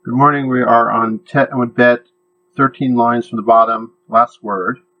Good morning. We are on Tet Amud Bet, 13 lines from the bottom, last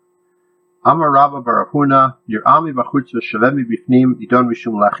word. Amar Rabba bar Rav Huna, Yir'ami b'chutz v'shavemi b'fnim idon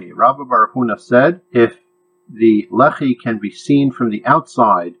mishum lechi. Rabba bar Rav Huna said, if the lechi can be seen from the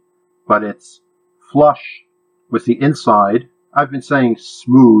outside, but it's flush with the inside, I've been saying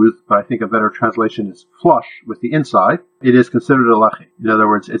smooth, but I think a better translation is flush with the inside, it is considered a lechi. In other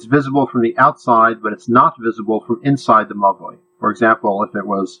words, it's visible from the outside, but it's not visible from inside the mavoi. For example, if it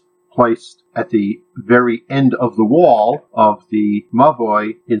was placed at the very end of the wall of the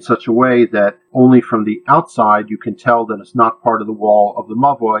mavoi in such a way that only from the outside you can tell that it's not part of the wall of the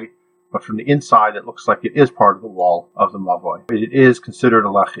mavoi, but from the inside it looks like it is part of the wall of the mavoi. It is considered a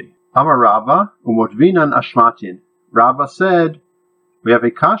lechi. Amar Rabba umotvinan ashmatin. Rabba said, we have a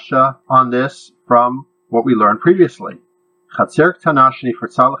kasha on this from what we learned previously. Chatzer ktana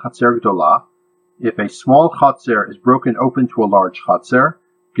shenifartza lechatzer gdola. If a small chatzer is broken open to a large chatzer,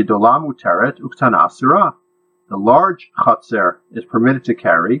 gedola muteret uktana asura. The large chatzer is permitted to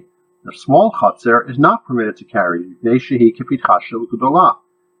carry. The small chatzer is not permitted to carry. Because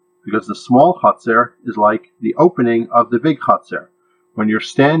the small chatzer is like the opening of the big chatzer. When you're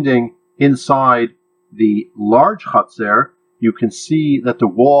standing inside the large chatzer, you can see that the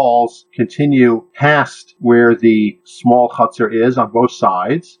walls continue past where the small chatzer is on both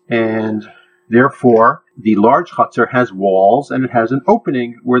sides, and therefore the large chatzer has walls and it has an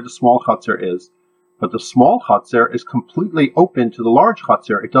opening where the small chatzer is. But the small chatzer is completely open to the large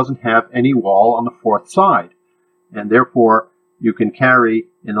chatzer. It doesn't have any wall on the fourth side, and therefore you can carry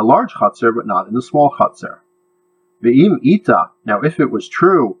in the large chatzer but not in the small chatzer. Ve'im ita. Now, if it was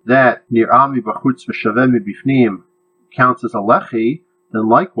true that nir'ami b'chutz v'shavemi b'fnim counts as a lechi, then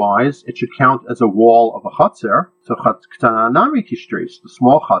likewise it should count as a wall of a chatzer. So ktana nami tishtris, the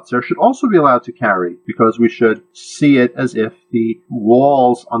small chatzer, should also be allowed to carry, because we should see it as if the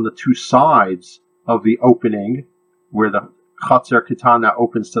walls on the two sides of the opening, where the chatzer ketana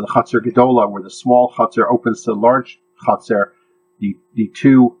opens to the chatzer gedola, where the small chatzer opens to the large chatzer, the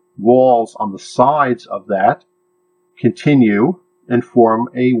two walls on the sides of that continue and form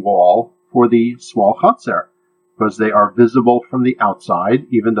a wall for the small chatzer, because they are visible from the outside,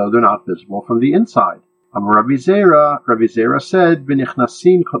 even though they're not visible from the inside. Rabbi Zera said,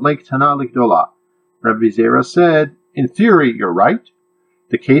 "B'nichnasin kotlei ktana l'gdola." Rabbi Zera said, in theory, you're right.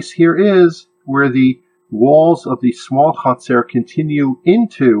 The case here is where the walls of the small chatzer continue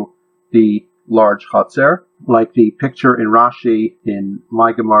into the large chatzer, like the picture in Rashi in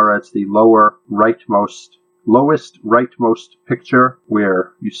my Gemara. It's the lowest rightmost picture,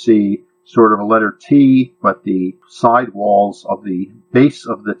 where you see sort of a letter T, but the side walls of the base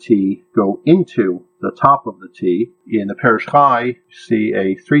of the T go into the top of the T. In the Perish Chai, you see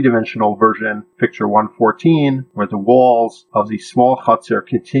a three-dimensional version, picture 114, where the walls of the small chatzer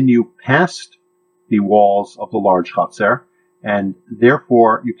continue past the walls of the large chatzer, and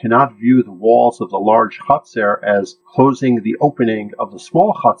therefore you cannot view the walls of the large chatzer as closing the opening of the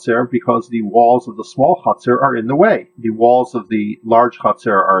small chatzer, because the walls of the small chatzer are in the way. The walls of the large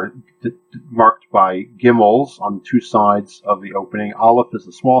chatzer are marked by gimels on the two sides of the opening. Aleph is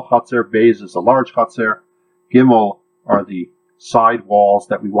the small chatzer, Beis is the large chatzer. Gimel are the side walls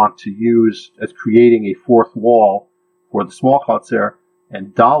that we want to use as creating a fourth wall for the small chatzer,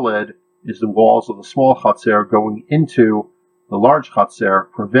 and Daled is the walls of the small chatzer going into the large chatzer,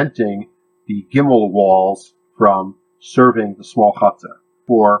 preventing the gimel walls from serving the small chatzer.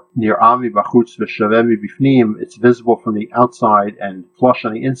 For nir'ami b'chutz v'shavemi b'fnim, it's visible from the outside and flush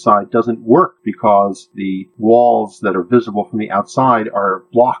on the inside, doesn't work, because the walls that are visible from the outside are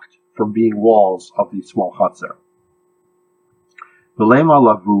blocked from being walls of the small chatzer. V'lema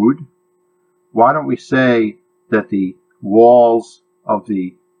lavud, why don't we say that the walls of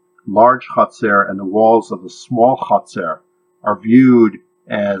the large chatzer and the walls of the small chatzer are viewed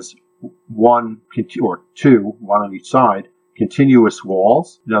as one on each side, continuous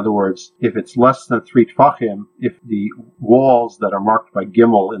walls? In other words, if it's less than 3 tfachim, if the walls that are marked by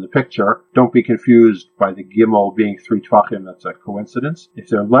gimel in the picture, don't be confused by the gimel being 3 tfachim, that's a coincidence. If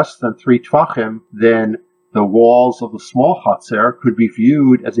they're less than 3 tfachim, then the walls of the small chatzer could be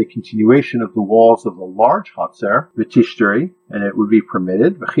viewed as a continuation of the walls of the large chatzer, v'tishteri, and it would be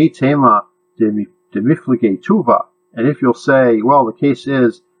permitted. V'chi tema demiflige tuva. And if you'll say, well, the case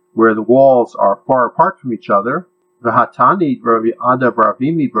is where the walls are far apart from each other, v'hatani Rabbi Ada bar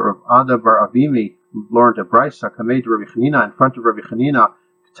Avimi, but Rabbi Ada bar Avimi learned a braysa kamed Rabbi Chanina in front of Rabbi Chanina,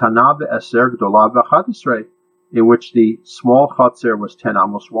 ktana be'eser gdola b'chadesrei, in which the small chatzer was 10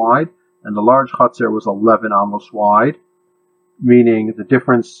 amos wide and the large chatzer was 11 amos wide, meaning the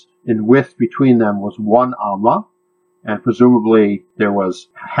difference in width between them was 1 amma. and presumably there was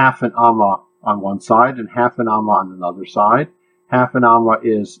half an amma on one side and half an amma on another side. Half an amma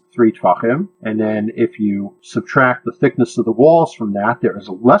is 3 tfachim, and then if you subtract the thickness of the walls from that, there is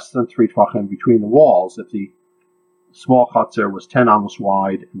less than 3 tfachim between the walls. If the small chutzner was 10 amos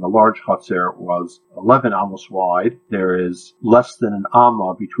wide and the large chutzner was 11 amos wide, there is less than an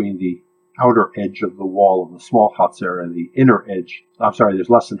amma between the outer edge of the wall of the small chutzner and the inner edge. I'm sorry, there's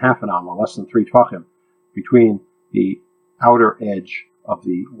less than half an amma, less than 3 tfachim between the outer edge of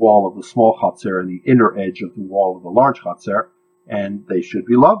the wall of the small chutzner and the inner edge of the wall of the large chutzner, and they should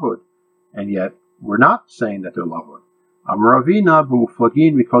be lavud. And yet, we're not saying that they're lavud. Amravina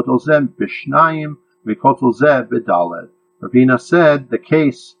b'muflagin mikotol zeh b'shnayim mikotol zeh b'daled. Ravina said the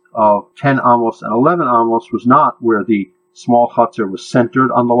case of 10 amos and 11 amos was not where the small chutzner was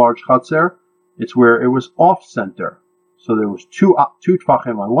centered on the large chutzner. It's where it was off-center. So there was two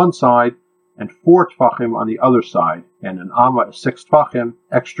tfachim on one side and 4 tfachim on the other side. And an amma is 6 tfachim.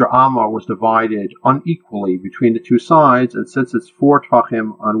 Extra amma was divided unequally between the two sides, and since it's 4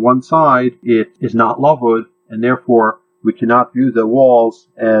 tfachim on one side, it is not lavud, and therefore we cannot view the walls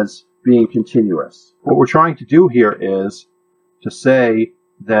as being continuous. What we're trying to do here is to say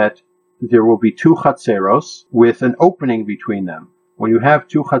that there will be 2 chatzeros with an opening between them. When you have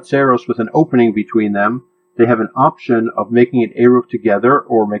 2 chatzeros with an opening between them, they have an option of making an eruv together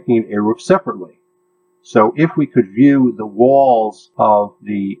or making an eruv separately. So if we could view the walls of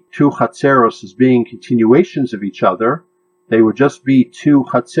the 2 chatzeros as being continuations of each other, they would just be 2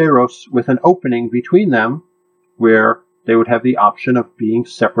 chatzeros with an opening between them, where they would have the option of being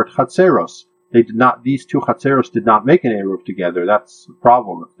separate chatzeros. These 2 chatzeros did not make an eruv together. That's the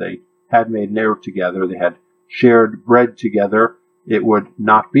problem. If they had made an eruv together, they had shared bread together, it would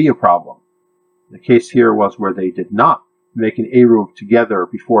not be a problem. The case here was where they did not make an eruv together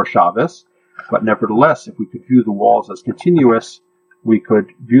before Shabbos, but nevertheless, if we could view the walls as continuous, we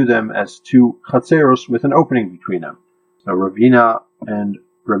could view them as 2 chatzeros with an opening between them. So Ravina and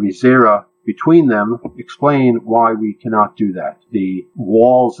Rabbi Zera between them explain why we cannot do that. The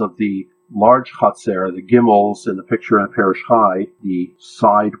walls of the large chatzer, the gimels in the picture in Perish Chai, the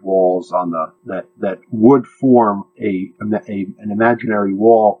side walls on that would form an imaginary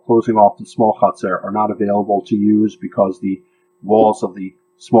wall closing off the small chatzer, are not available to use because the walls of the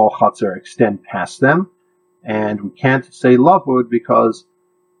small chatzer extend past them, and we can't say lavud because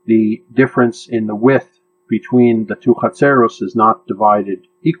the difference in the width between the 2 chatzeros is not divided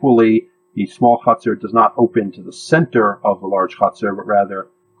equally. The small chatzer does not open to the center of the large chatzer, but rather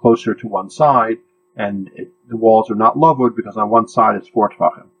closer to one side, and the walls are not lavud because on one side it's 4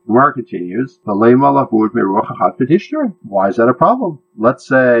 tfachim. Gemara continues, why is that a problem? Let's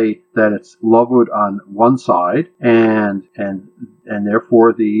say that it's lavud on one side, and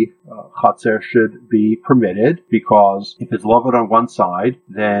therefore the chatzer should be permitted, because if it's lavud on one side,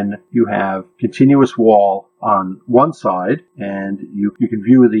 then you have continuous wall on one side, and you can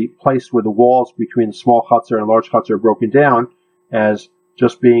view the place where the walls between the small chatzer and large chatzer are broken down as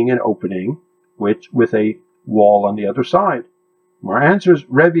just being an opening, with a wall on the other side. Our answer is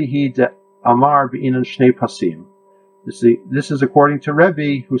Rebbe de Amar B'inan Shnei Pasim. This is according to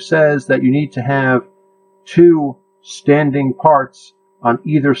Rebbe, who says that you need to have 2 standing parts on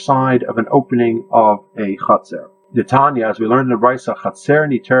either side of an opening of a chatzer. The Tanya, as we learned in the Brisa, Chatzer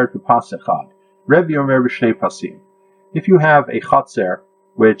niteret b'pas echad. Rebbe Omer b'shnei pasim. If you have a chatzer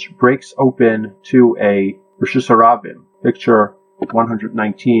which breaks open to a Rishus Harabim, picture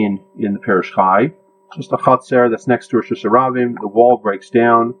 119 in the Perish Chai, just a chatzer that's next to a Rishus Harabim, the wall breaks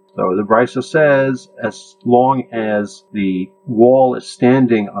down. So the Brisa says, as long as the wall is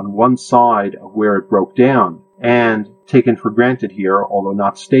standing on one side of where it broke down, and taken for granted here, although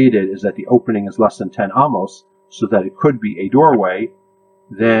not stated, is that the opening is less than 10 amos, so that it could be a doorway,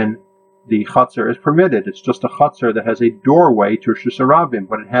 then the chatzer is permitted. It's just a chatzer that has a doorway to Rishus Harabim,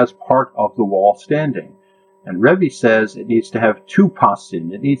 but it has part of the wall standing. And Rebbe says it needs to have 2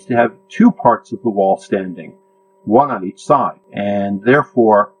 pasim. It needs to have 2 parts of the wall standing, one on each side. And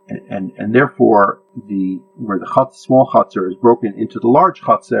therefore, where the small chatzer is broken into the large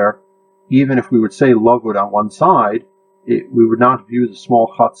chatzer, even if we would say lavud on one side, we would not view the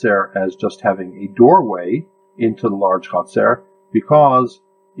small chatzer as just having a doorway into the large chatzer, because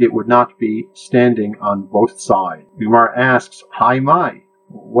it would not be standing on both sides. Gemara asks, Hi mai,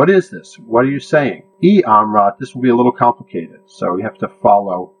 what is this? What are you saying? E amrat, this will be a little complicated, so we have to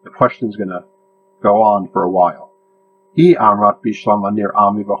follow. The question's going to go on for a while. E amrat bishlam anir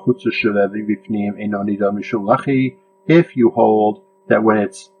ami v'chutza shelevi bifnim eino nida mishum lechi. If you hold that when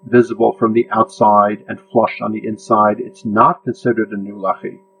it's visible from the outside and flush on the inside, it's not considered a new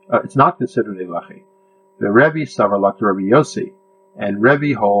lechi. It's not considered a lechi. The Rebbe savar like Rabbi Yossi, and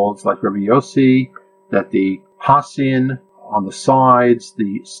Rebbe holds like Rabbi Yossi that the pasin on the sides,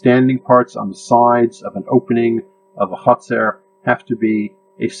 the standing parts on the sides of an opening of a Chatzer have to be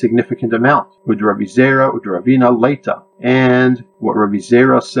a significant amount. Ud Rabbi Zera, Ud Ravina, Leita. And what Rabbi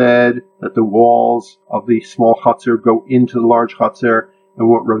Zera said, that the walls of the small Chatzer go into the large Chatzer, and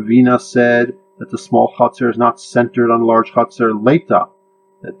what Ravina said, that the small Chatzer is not centered on the large Chatzer, Leita,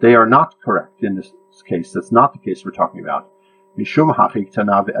 that they are not correct in this case. That's not the case we're talking about. Mishum hachik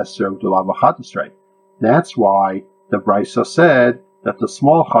tana ve'eser gdula v'chadesrei. That's why the Brisa said that the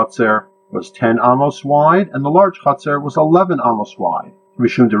small Chatzer was 10 amos wide, and the large Chatzer was 11 amos wide.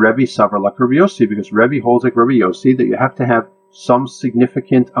 Mishum de Rebbe savar like Rabbi Yossi, because Rebbe holds like Rabbi Yossi that you have to have some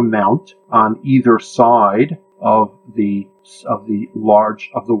significant amount on either side of the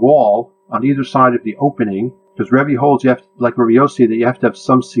wall, on either side of the opening. Because Rebbe holds, you have to, like Rabbi Yossi, that you have to have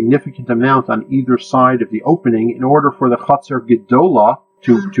some significant amount on either side of the opening in order for the Chatzer Gedola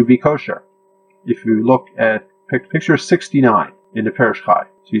to be kosher. If you look at picture 69 in the Perish Chai,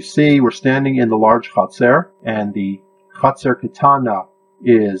 so you see we're standing in the large Chatzer, and the Chatzer Ketana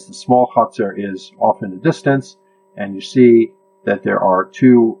is, the small Chatzer is off in the distance, and you see that there are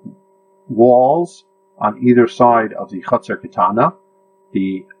two walls on either side of the Chatzer Ketana.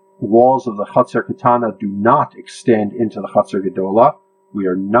 The walls of the Chatzer Ketana do not extend into the Chatzer Gedola. We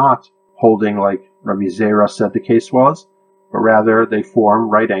are not holding like Rabbi Zera said the case was, but rather they form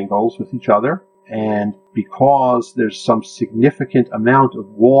right angles with each other. And because there's some significant amount of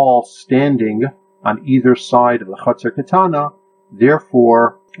wall standing on either side of the Chatzer Ketana,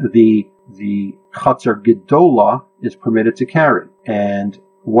 therefore the Chatzer Gedola is permitted to carry. And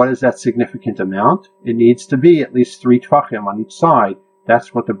what is that significant amount? It needs to be at least 3 Tvachim on each side.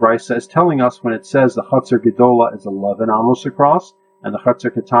 That's what the Brisa is telling us when it says the Chatzer Gedola is 11 amos across and the Chatzer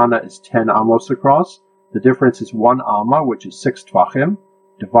Ketana is 10 amos across. The difference is 1 amma, which is 6 Tvachim.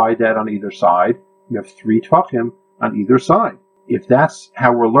 Divide that on either side. You have 3 Tvachim on either side. If that's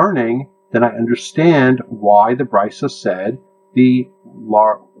how we're learning, then I understand why the Brisa said the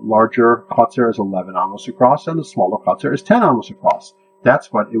larger Chatzer is 11 amos across and the smaller Chatzer is 10 amos across.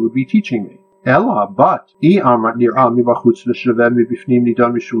 That's what it would be teaching me. Ella, but if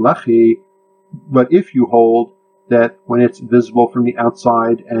you hold that when it's visible from the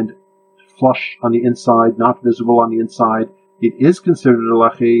outside and flush on the inside, not visible on the inside, it is considered a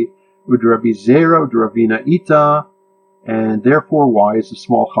lechi, Rabbi Zera, Ravina Ita, and therefore why is the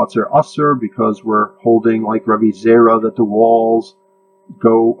small Chatzer Asur? Because we're holding like Rabbi Zera that the walls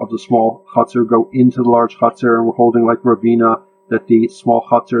of the small Chatzer go into the large Chatzer, and we're holding like Ravina that the small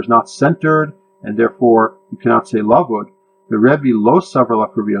Chatzer is not centered, and therefore you cannot say lavud. The Rebbe lo savar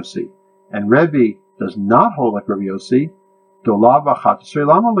like Rabbi Yossi, and Rebbe does not hold like Rabbi Yossi. Dola v'chatesrei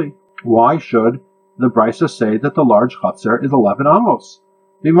lamali. Why should the Brisa say that the large Chatzer is 11 amos?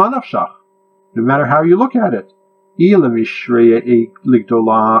 B'manavshach. No matter how you look at it. If the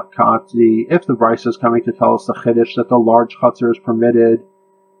Brisa is coming to tell us the Chiddush that the large Chatzer is permitted,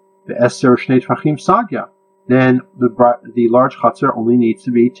 the Eser Shnei Tvachim Sagya, then the large Chatzer only needs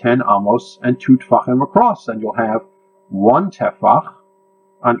to be 10 amos and 2 Tvachim across, and you'll have 1 Tefach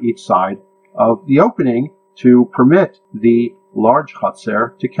on each side of the opening to permit the large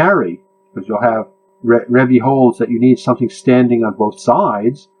Chatzer to carry, because you'll have Rebbe holds that you need something standing on both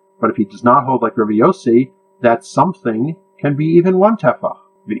sides, but if he does not hold like Rabbi Yossi, that something can be even 1 Tefach.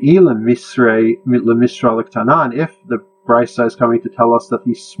 And if the Brisa is coming to tell us that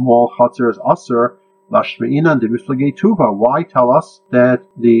the small Chatzer is Asur, why tell us that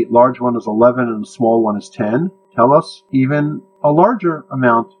the large one is 11 and the small one is 10? Tell us even a larger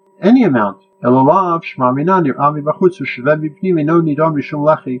amount, any amount. Rather,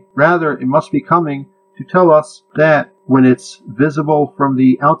 it must be coming to tell us that when it's visible from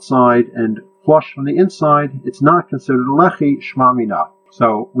the outside and flush from the inside, it's not considered a lechi, shma mina.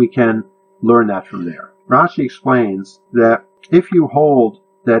 So we can learn that from there. Rashi explains that if you hold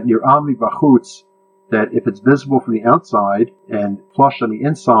that near ami bachutz, that if it's visible from the outside and flush on the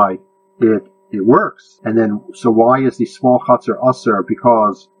inside, it works. And then, so why is the small Chatzer Asur?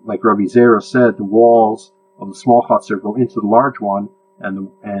 Because, like Rabbi Zera said, the walls of the small Chatzer go into the large one,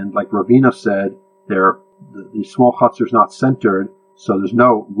 and like Ravina said, the small Chatzer is not centered, so there's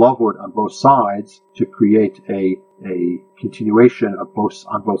no lavud on both sides to create a continuation of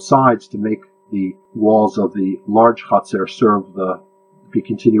on both sides to make the walls of the large Chatzer be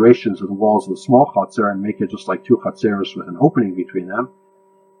continuations of the walls of the small Chatzer and make it just like 2 Chatzeros with an opening between them.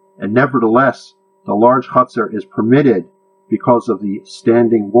 And nevertheless, the large Chatzer is permitted because of the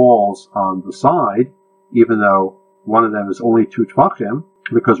standing walls on the side, even though one of them is only 2 Tvachim,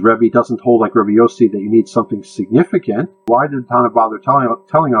 because Rebbe doesn't hold like Rebbe Yossi that you need something significant. Why did Tana bother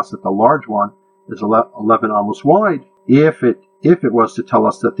telling us that the large one is 11 amos wide? If it was to tell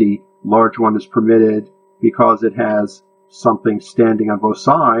us that the large one is permitted because it has something standing on both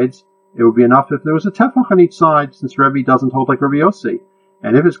sides, it would be enough if there was a tefach on each side, since Rebbe doesn't hold like Rebbe Yossi.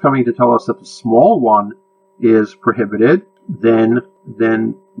 And if it's coming to tell us that the small one is prohibited, then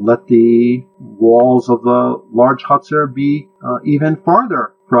let the walls of the large chutzner be even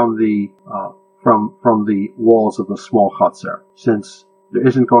farther from the walls of the small chutzner, since there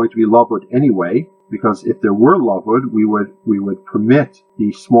isn't going to be lavud anyway. Because if there were lavud, we would permit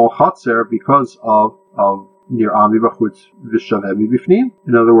the small chutzner because of nir ami b'chutz v'shaveh mibifnim.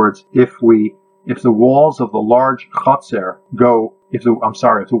 In other words, if the walls of the large chutzner if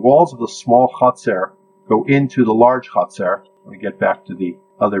the walls of the small chutzner go into the large chutzner, let me get back to the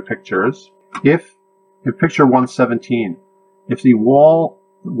other pictures. If in picture 117, if the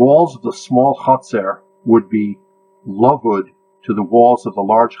walls of the small chutzner would be lavud to the walls of the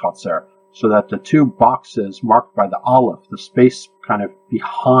large chutzner, so that the two boxes marked by the aleph, the space kind of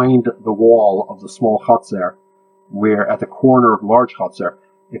behind the wall of the small chutzner, where at the corner of large chutzner,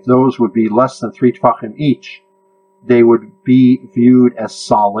 if those would be less than 3 tefachim each, they would be viewed as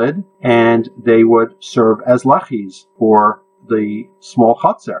solid, and they would serve as lechis for the small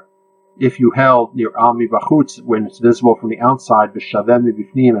chutzner. If you held near ami b'chutz, when it's visible from the outside, b'shaveh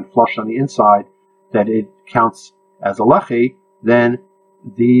mibifnim, and flush on the inside, that it counts as a lechi, then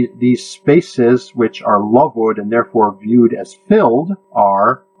these spaces which are lavud and therefore viewed as filled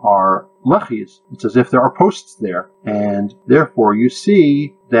are lechis. It's as if there are posts there, and therefore you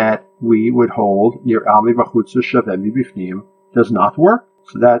see that we would hold near ami b'chutz shaveh mibifnim does not work.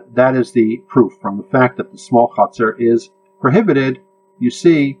 So that is the proof from the fact that the small chutzner is prohibited. You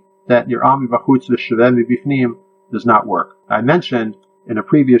see that near ami b'chutz shaveh mibifnim does not work. I mentioned in a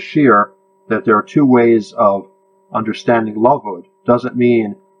previous shir that there are two ways of understanding lavud. Does it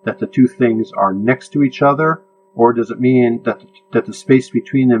mean that the two things are next to each other, or does it mean that the space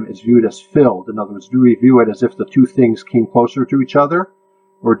between them is viewed as filled? In other words, do we view it as if the two things came closer to each other,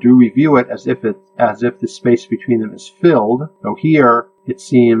 or do we view it as if the space between them is filled? So here it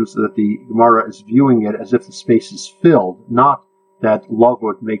seems that the Gemara is viewing it as if the space is filled, not that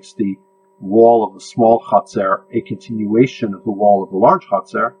lavud makes the wall of the small chutzner a continuation of the wall of the large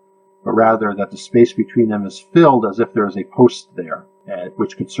chutzner, but rather that the space between them is filled as if there is a post there,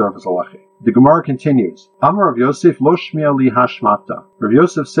 which could serve as a lechi. The Gemara continues, Amar Rav Yosef lo shmi'a li hashmata. Rav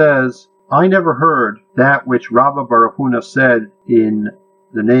Yosef says, I never heard that which Rabba bar Rav Huna said in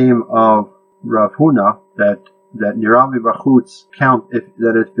the name of Rav Huna, that nirami b'chutz count if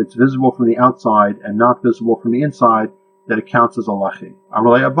it's visible from the outside and not visible from the inside, that it counts as a lechi.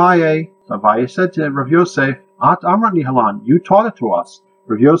 Amar le Abaye, so Abaye said to Rav Yosef, At Amar nihalan, you taught it to us.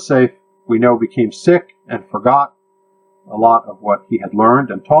 Rav Yosef, we know, became sick and forgot a lot of what he had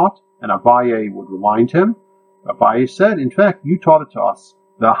learned and taught, and Abaye would remind him. Abaye said, in fact, you taught it to us.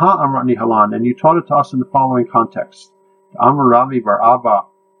 V'ha amar nihalan, and you taught it to us in the following context. Amar Rami bar Abba,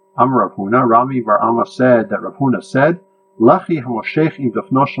 Amar Rav Huna, Rami bar Amma said that Rav Huna said, Lechi hamoshech im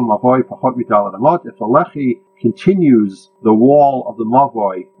dafno shel mavoi pachot midalad amot. If the lechi continues the wall of the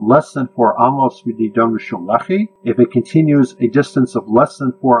mavoi less than 4 amos v'nidon rishum lechi, if it continues a distance of less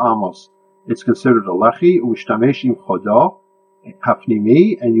than 4 amos, it's considered a lechi. U'ishtamesh im chodo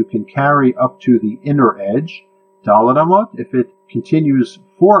hafnimi, and you can carry up to the inner edge. Dalad amot. If it continues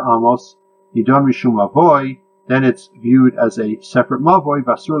 4 amos nidon rishum mavoi, then it's viewed as a separate mavoi.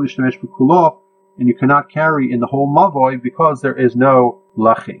 V'asur l'ishtamesh b'kulo, and you cannot carry in the whole mavoi because there is no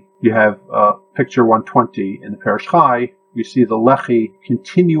lechi. You have picture 120 in the Perish Chai. You see the lechi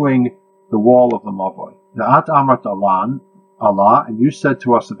continuing the wall of the mavoi. The at amrat Allah, and you said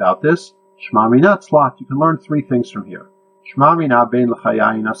to us about this, Shma mina tzlat. You can learn 3 things from here. Shma mina bein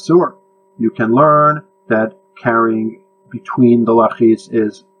l'chayayin asur. You can learn that carrying between the lechis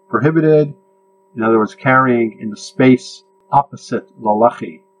is prohibited. In other words, carrying in the space opposite the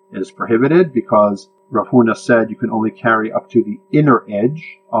lechi is prohibited, because Rav Huna said you can only carry up to the inner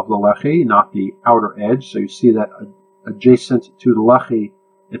edge of the lechi, not the outer edge. So you see that adjacent to the lechi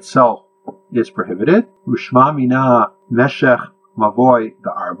itself is prohibited. Ushma mina meshech mavoi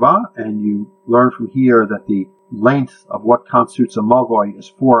da'arba, and you learn from here that the length of what constitutes a mavoi is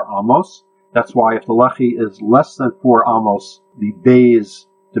 4 amos. That's why if the lechi is less than 4 amos, the bay's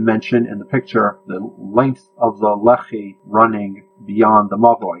dimension in the picture, the length of the lechi running beyond the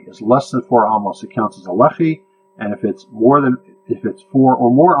mavoi is less than 4 amos, it counts as a lechi, and if it's 4 or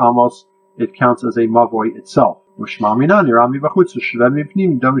more amos, it counts as a mavoi itself.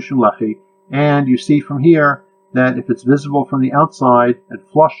 And you see from here that if it's visible from the outside and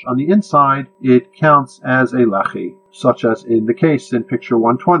flush on the inside, it counts as a lechi, such as in the case in picture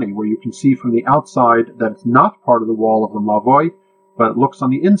 120, where you can see from the outside that it's not part of the wall of the mavoi, but it looks on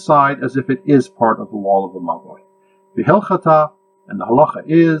the inside as if it is part of the wall of the mavoi. V'hilchata, and the halacha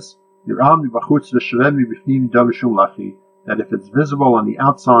is, that if it's visible on the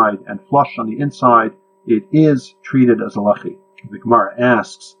outside and flush on the inside, it is treated as a lechi. The Gemara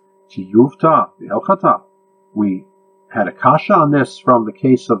asks, Tiyuvta v'hilchata. We had a kasha on this from the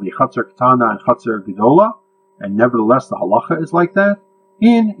case of the Chatzer Ketana and Chatzer Gedola, and nevertheless the halacha is like that?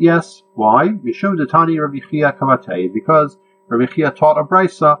 Yes. Why? Mishum detani Rabbi Chia kavatei, because Rabbi Chia taught a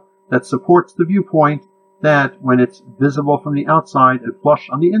brisa that supports the viewpoint that when it's visible from the outside and flush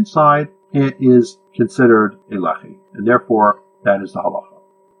on the inside, it is considered a lechi, and therefore that is the halacha.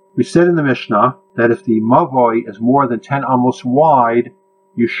 We said in the Mishnah that if the mavoi is more than 10 amos wide,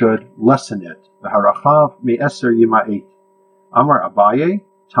 you should lessen it. V'harachav me'eser yima'et. Amar Abaye,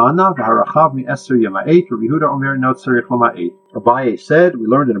 Tana v'harachav me'eser yima'et. Rabbi Yehuda omer no tzarich l'ma'et. Abaye said, we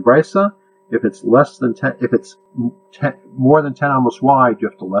learned in a brisa, if it's more than 10 amos wide, you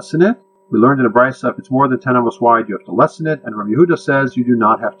have to lessen it. We learned in a brisa, if it's more than 10 amos wide, you have to lessen it. And Rabbi Yehuda says you do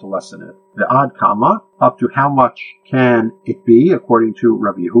not have to lessen it. The ad kama, up to how much can it be, according to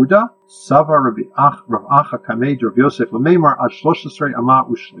Rabbi Yehuda? Sava Rav Acha kamed Rav Yosef l'meimar ad 13 ama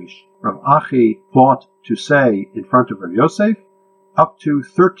ushlish. Rav Achi thought to say in front of Rav Yosef, up to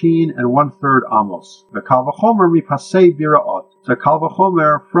 13 1/3 amos. The kal v'chomer mipasei biraot. The kal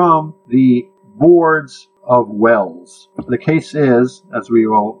v'chomer from the boards of wells. The case is, as we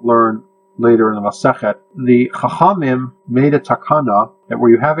will learn later in the Masechet, the Chachamim made a takana that where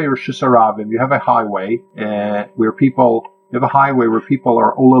you have a Rosh Hashanah, you have a highway where people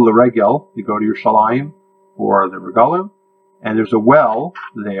are ola l'regel, you go to Yerushalayim for the regalim, and there's a well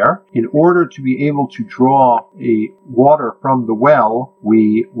there. In order to be able to draw a water from the well,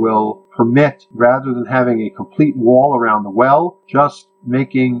 we will permit, rather than having a complete wall around the well, just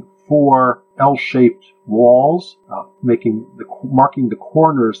making 4 L-shaped walls, marking the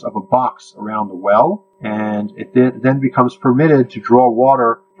corners of a box around the well, and it then becomes permitted to draw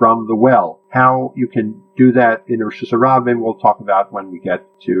water from the well. How you can do that in Rosh Hashanah, we'll talk about when we get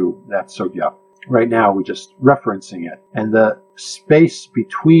to that sugya. Right now, we're just referencing it. And the space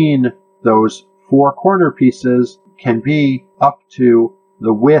between those 4 corner pieces can be up to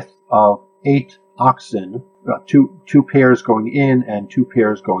the width of 8 oxen, two pairs going in and 2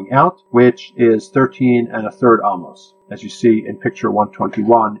 pairs going out, which is 13 1/3 amos, as you see in picture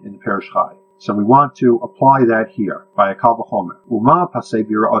 121 in the Perish Chai. So we want to apply that here by a kal v'chomer. Uma pasei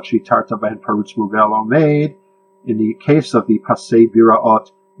biraot shitarta ben parutz muvelo made. In the case of the pasei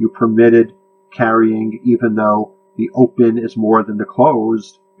biraot, you permitted carrying even though the open is more than the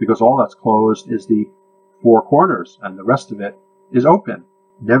closed, because all that's closed is the 4 corners and the rest of it is open.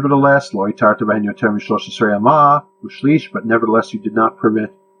 Nevertheless, lo yitarta ben yoter m-13 ama ushlish, but nevertheless you did not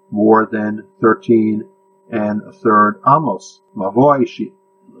permit more than 13 1/3 amos. Mavoi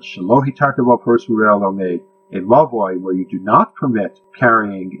shelo hitarta bo parutz muvelo made. A mavoi where you do not permit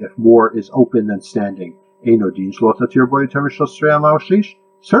carrying if more is open than standing. Eino din shelo tatir bo yoter m-13 ama ushlish.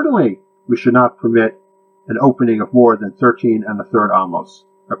 Certainly, we should not permit an opening of more than 13 1/3 amos,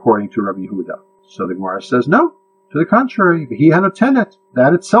 according to Rabbi Yehuda. So the Gemara says no. To the contrary, he had a tenet.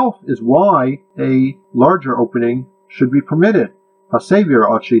 That itself is why a larger opening should be permitted. In the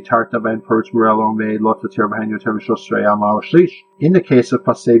case of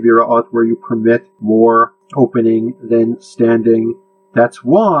pasei biraot, where you permit more opening than standing, that's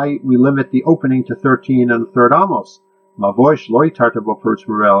why we limit the opening to 13 1/3 amos. Mavoi lo yitarta bo parutz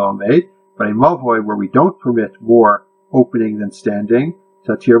muvelo made, but a mavoi where we don't permit more opening than standing,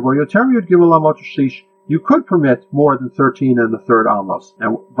 tatir bo yoter yud gimel amot ushlish, you could permit more than 13 1/3 amos.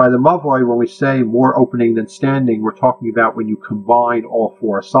 Now, by the mavoi, when we say more opening than standing, we're talking about when you combine all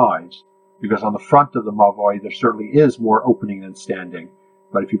 4 sides, because on the front of the mavoi, there certainly is more opening than standing.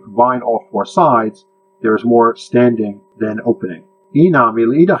 But if you combine all 4 sides, there is more standing than opening. Inami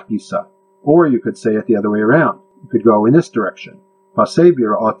l'idach gisa, or you could say it the other way around. You could go in this direction. Pasei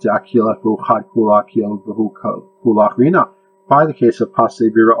biraot akila v'chad kula akil kula achrina. By the case of pasei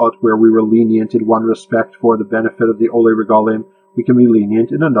biraot, where we were lenient in one respect for the benefit of the olei regalim, we can be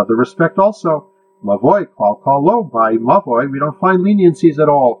lenient in another respect also. Mavoi kal lo. By mavoi, we don't find leniencies at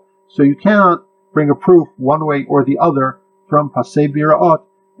all. So you cannot bring a proof one way or the other from pasei biraot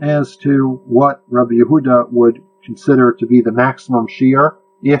as to what Rabbi Yehuda would consider to be the maximum shear,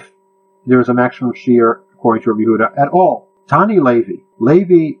 if there is a maximum shear according to Rabbi Yehuda at all. Tani Levi.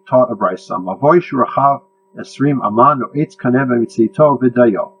 Levi taught a brisa. Mavoi shurachav esrim aman no'etz kaneh b'mitzito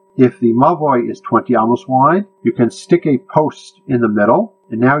v'dayo. If the mavoi is 20 amos wide, you can stick a post in the middle,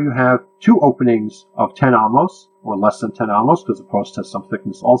 and now you have two openings of 10 amos, or less than 10 amos, because the post has some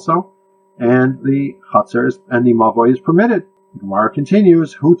thickness also, and the chatzer and the mavoi is permitted. The Gemara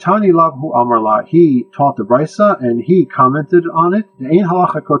continues, Hu tani lav hu amar la. He taught the brisa and he commented on it. The ein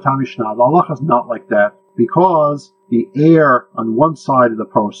halacha kota mishnah. The halacha is not like that, because the air on one side of the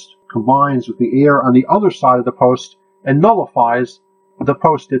post combines with the air on the other side of the post and nullifies the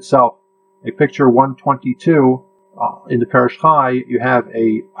post itself. A picture 122 in the Perish Chai, you have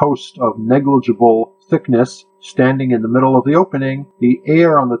a post of negligible thickness standing in the middle of the opening. The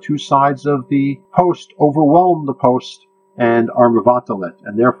air on the two sides of the post overwhelm the post and are mevatalit,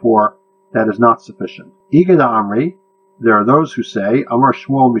 and therefore that is not sufficient. Igada Amri, there are those who say, Amar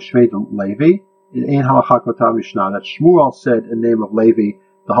Shmuel Mishmei Levi, in Ein Halacha Kota Mishnah, that Shmuel said in the name of Levi,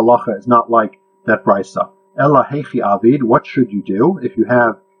 the halacha is not like that brisa. Ella Hechi Avid, what should you do if you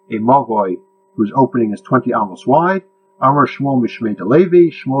have a mavoi whose opening is 20 amos wide? Amar Shmuel Mishmei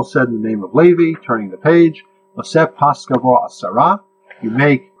Levi, Shmuel said in the name of Levi, turning the page, Oseh Paskavo Asara, you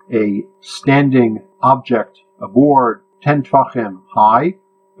make a standing object, a board, 10 tvachim high,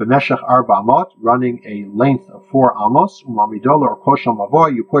 b'meshech arba amot, running a length of 4 amos, umamidola or koshal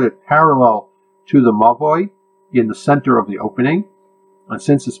mavoi, you put it parallel to the mavoi in the center of the opening, and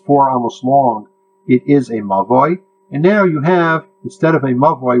since it's 4 amos long, it is a mavoi, and now you have, instead of a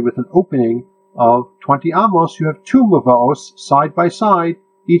mavoi with an opening of 20 amos, you have 2 mavaos side by side,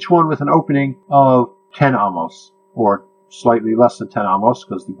 each one with an opening of 10 amos, or slightly less than 10 amos,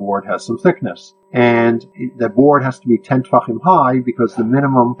 because the board has some thickness. And the board has to be 10 tfachim high, because the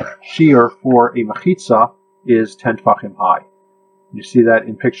minimum shear for a mechitza is 10 tfachim high. You see that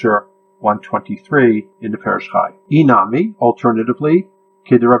in picture 123 in the Perish Chai. Inami, alternatively,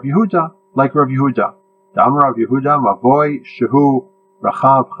 Kid Rav Yehuda, like Rav Yehuda. The Amar Rav Yehuda, Mavoi Shehu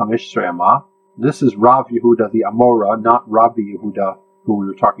Rachav Chamesh Sreyama. This is Rav Yehuda, the Amora, not Rabbi Yehuda, who we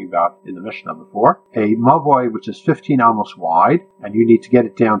were talking about in the Mishnah before. A mavoi which is 15 amos wide, and you need to get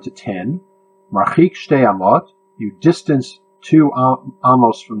it down to 10. Marchik shtei amot, you distance 2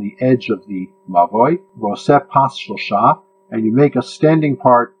 amos from the edge of the mavoi. Voseh pas shlosha, and you make a standing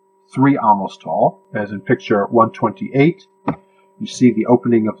part 3 amos tall, as in picture 128. You see the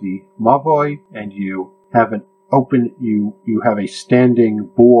opening of the mavoi, and you have an open. You have a standing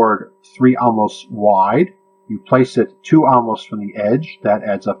board 3 amos wide. You place it 2 amos from the edge. That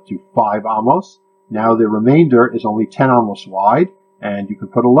adds up to 5 amos. Now the remainder is only 10 amos wide, and you can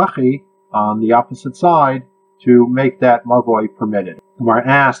put a lechi on the opposite side to make that mavoi permitted. Gemara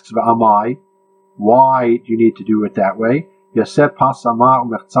asks, V'amai, why do you need to do it that way? Yaseh pas ama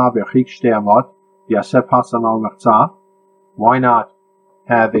u'mechza v'chik shtei amot. Yaseh pas ama u'mechza. Why not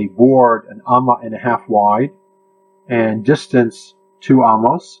have a board an amma and a half wide and distance 2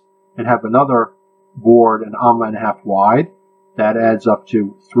 amos, and have another board an amma and a half wide? That adds up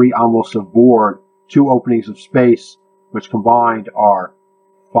to 3 amos of board, 2 openings of space, which combined are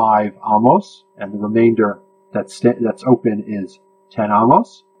 5 amos, and the remainder that's open is 10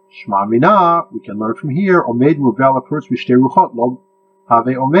 amos. Shma mina, we can learn from here, Omed Mubel Apurz Mishtei Ruchot Lo Have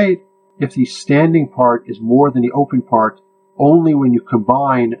Omed. If the standing part is more than the open part, only when you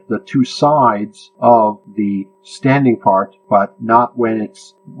combine the 2 sides of the standing part, but not when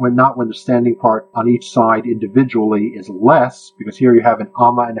the standing part on each side individually is less, because here you have an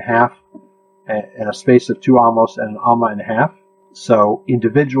amma and a half and a space of 2 amos and an amma and a half. So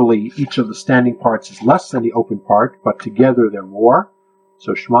individually, each of the standing parts is less than the open part, but together they're more.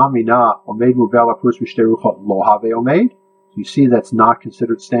 So Shema Mina Omed Mubel Apurz Mishtei Ruchot Lo Have Omed. You see that's not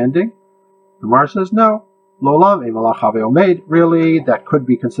considered standing. The Gemara says no. Lolam Emalach Have Omed. Really, that could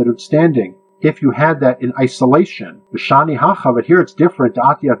be considered standing if you had that in isolation. B'shani Hacha, but here it's different.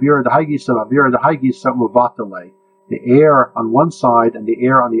 Ati Avira D'Haigisa Avira D'Haigisa Muvatale. The air on one side and the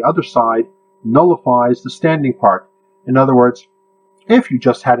air on the other side nullifies the standing part. In other words, if you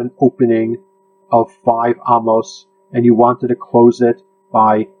just had an opening of 5 amos and you wanted to close it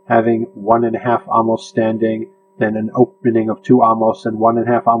by having 1.5 amos standing, then an opening of 2 amos and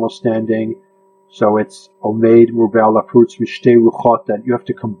 1.5 amos standing, so it's Omed Mubel Apurz Mishtei Ruchot, that you have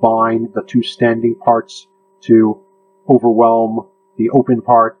to combine the 2 standing parts to overwhelm the open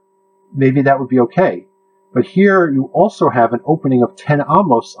part. Maybe that would be okay. But here you also have an opening of 10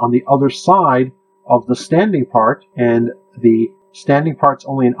 amos on the other side of the standing part, and the standing part's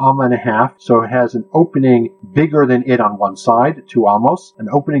only an amma and a half, so it has an opening bigger than it on one side, 2 amos, an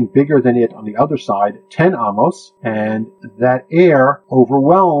opening bigger than it on the other side, 10 amos, and that air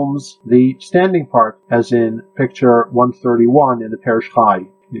overwhelms the standing part, as in picture 131 in the Perish Chai.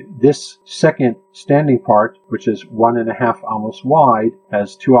 This second standing part, which is 1.5 amos wide,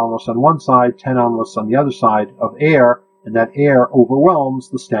 has 2 amos on one side, 10 amos on the other side of air, and that air overwhelms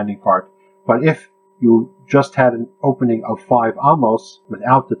the standing part. But if you just had an opening of 5 amos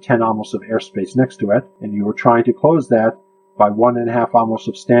without the 10 amos of airspace next to it, and you were trying to close that by 1.5 amos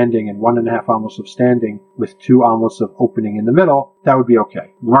of standing and 1.5 amos of standing with 2 amos of opening in the middle, that would be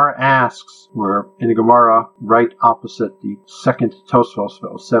okay. Gemara asks, we're in the Gemara right opposite the second Tosfos,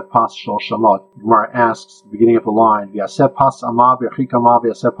 Ve'oseh pas shel shamot. Gemara asks, the beginning of the line, Ve'aseh pas ama, ve'achik ama,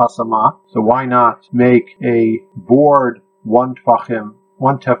 ve'aseh pas ama. So why not make a board 1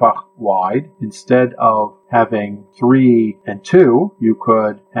 tefach wide instead of having 3 and 2? You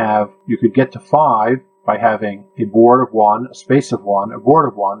could get to 5 by having a board of 1, a space of 1, a board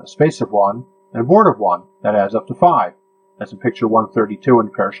of 1, a space of 1, and a board of 1. That adds up to 5. That's in picture 132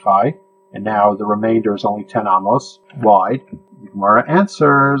 in Perish Chai. And now the remainder is only 10 amos wide. The Gemara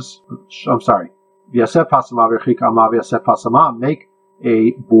answers, V'yaseh pasama v'chik ama v'yaseh pasama. Make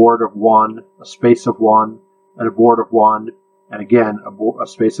a board of 1, a space of 1, and a board of 1, and again a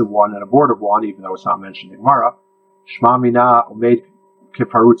space of 1 and a board of 1, even though it's not mentioned in Gemara. Shma mina umed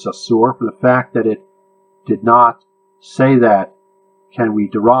kiparutz asur. For the fact that it did not say that, can we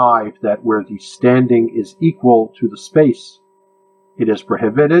derive that where the standing is equal to the space, it is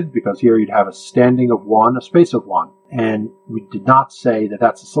prohibited, because here you'd have a standing of 1, a space of 1. And we did not say that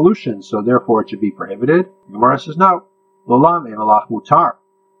that's a solution, so therefore it should be prohibited. The Gemara says no. Lolam emalach mutar.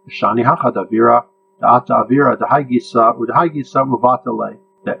 Shani hachad avira, da'ata avira, da'haigisa, ud'haigisa muvatale.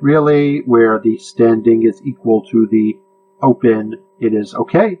 That really, where the standing is equal to the open, it is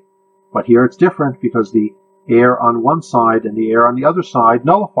okay. But here it's different, because the air on one side and the air on the other side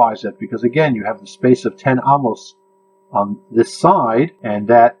nullifies it, because again you have the space of 10 amos on this side, and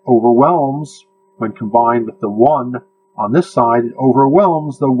that overwhelms, when combined with the 1 on this side, it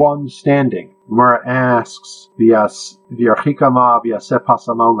overwhelms the 1 standing. Gemara asks,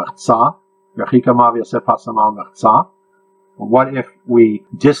 what if we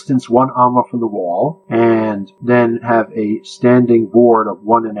distance 1 amma from the wall and then have a standing board of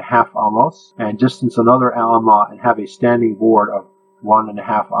 1.5 amos, and distance another amma and have a standing board of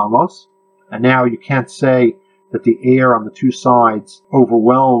 1.5 amos? And now you can't say that the air on the 2 sides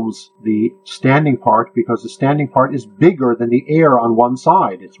overwhelms the standing part, because the standing part is bigger than the air on one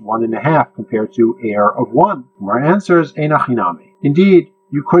side. It's 1.5 compared to air of 1. Our answer is einachinami. Indeed,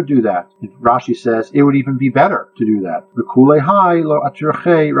 you could do that. Rashi says it would even be better to do that. But the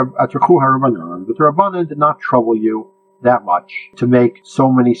Rabbanan did not trouble you that much to make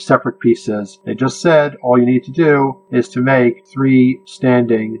so many separate pieces. They just said all you need to do is to make 3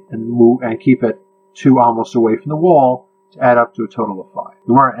 standing and move and keep it 2 amos away from the wall to add up to a total of 5.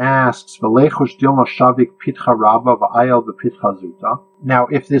 Gemara asks, now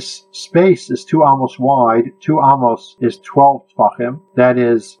if this space is 2 amos wide, 2 amos is 12 tfachim. That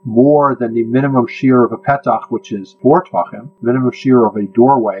is more than the minimum shear of a petach, which is 4 tfachim. Minimum shear of a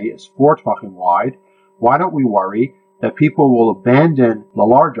doorway is 4 tfachim wide. Why don't we worry that people will abandon the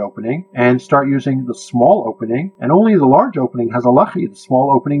large opening and start using the small opening, and only the large opening has a lechi, the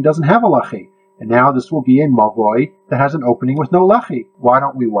small opening doesn't have a lechi. And now this will be a mavoi that has an opening with no lechi. Why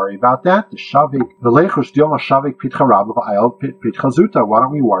don't we worry about that? Why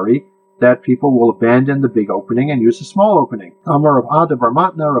don't we worry that people will abandon the big opening and use the small opening? Amar of Ada bar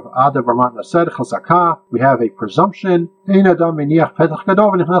Matna, Rav Ada bar Matna said, Chazaka, we have a presumption. A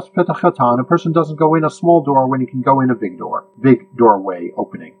person doesn't go in a small door when he can go in a big doorway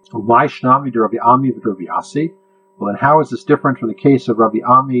opening. Well, then how is this different from the case of Rabbi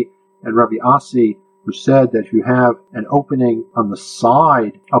Ami and Rabbi Asi, who said that if you have an opening on the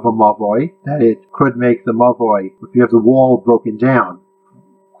side of a mavoi, that it could make the mavoi, if you have the wall broken down,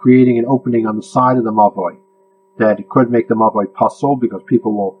 creating an opening on the side of the mavoi, that it could make the mavoi pasul, because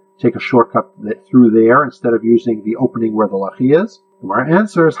people will take a shortcut through there instead of using the opening where the lechi is? And our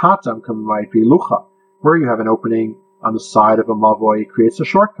answer is hatam kamimait lucha, where you have an opening on the side of a mavoi, it creates a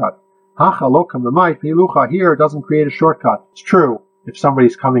shortcut. Hacha lo kamimait lucha, here it doesn't create a shortcut. It's true. If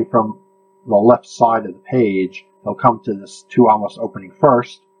somebody's coming from the left side of the page, they'll come to this 2 amos opening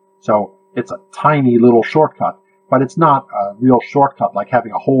first. So it's a tiny little shortcut, but it's not a real shortcut like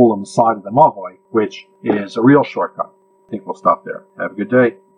having a hole in the side of the mavoi, which is a real shortcut. I think we'll stop there. Have a good day.